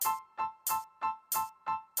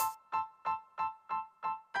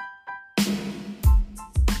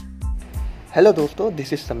Hello दोस्तों,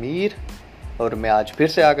 this is Sameer और मैं आज फिर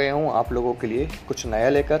से आ गया हूँ आप लोगों के लिए कुछ नया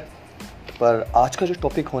लेकर। पर आज का जो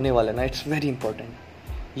टॉपिक होने वाला है ना, इट्स वेरी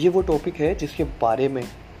इंपॉर्टेंट। ये वो टॉपिक है जिसके बारे में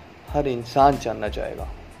हर इंसान जानना चाहेगा।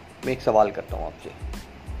 मैं एक सवाल करता हूँ आपसे,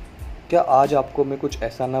 क्या आज आपको मैं कुछ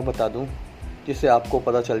ऐसा ना बता दूँ जिससे आपको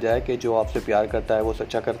पता चल जाए कि जो आपसे प्यार करता है वो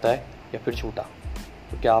सच्चा करता है या फिर झूठा?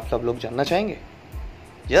 तो क्या आप सब लोग जानना चाहेंगे?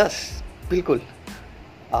 यस, बिल्कुल,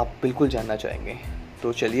 आप बिल्कुल जानना चाहेंगे।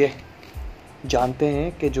 तो चलिए जानते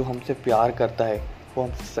हैं कि जो हमसे प्यार करता है वो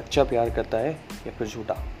हमसे सच्चा प्यार करता है या फिर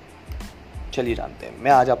झूठा। चलिए जानते हैं।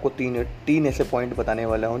 मैं आज आपको तीन ऐसे पॉइंट बताने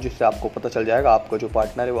वाला हूँ जिससे आपको पता चल जाएगा आपका जो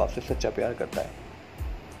पार्टनर है वो आपसे सच्चा प्यार करता है।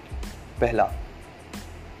 पहला,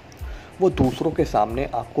 वो दूसरों के सामने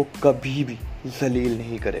आपको कभी भी जलील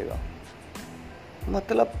नहीं करेगा।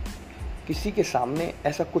 मतलब किसी के सामने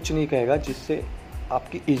ऐसा कुछ नहीं कहेगा जिससे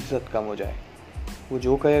आपकी इज्जत कम हो जाए। वो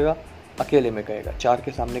जो कहेगा अकेले में कहेगा, चार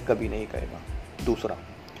के सामने कभी नहीं कहेगा। दूसरा,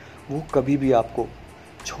 वो कभी भी आपको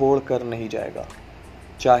छोड़ कर नहीं जाएगा,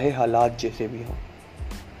 चाहे हालात जैसे भी हों।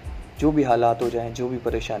 जो भी हालात हो जाएं, जो भी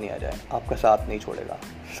परेशानी आ जाए, आपका साथ नहीं छोड़ेगा,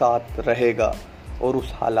 साथ रहेगा और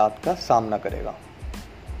उस हालात का सामना करेगा।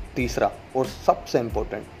 तीसरा और सबसे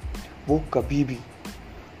इम्पोर्टेंट, वो कभी भी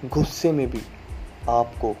गुस्से में भी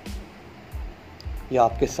आपको या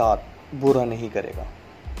आपके साथ बुरा नहीं करेगा।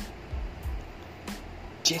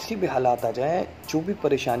 जैसी भी हालात आ जाए, जो भी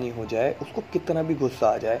परेशानी हो जाए, उसको कितना भी गुस्सा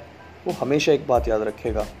आ जाए, वो हमेशा एक बात याद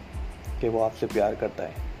रखेगा कि वो आपसे प्यार करता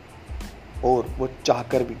है और वो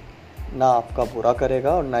चाहकर भी ना आपका बुरा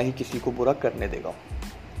करेगा और ना ही किसी को बुरा करने देगा।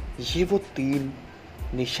 ये वो तीन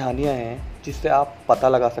निशानियां हैं जिससे आप पता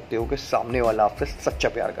लगा सकते हो कि सामने वाला आपसे सच्चा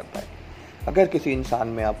प्यार करता है। अगर किसी इंसान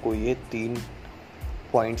में आपको ये तीन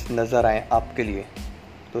पॉइंट्स नज़र आए आपके लिए,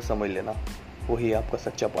 तो समझ लेना वही आपका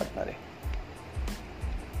सच्चा पार्टनर है।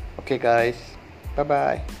 Okay guys, bye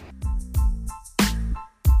bye.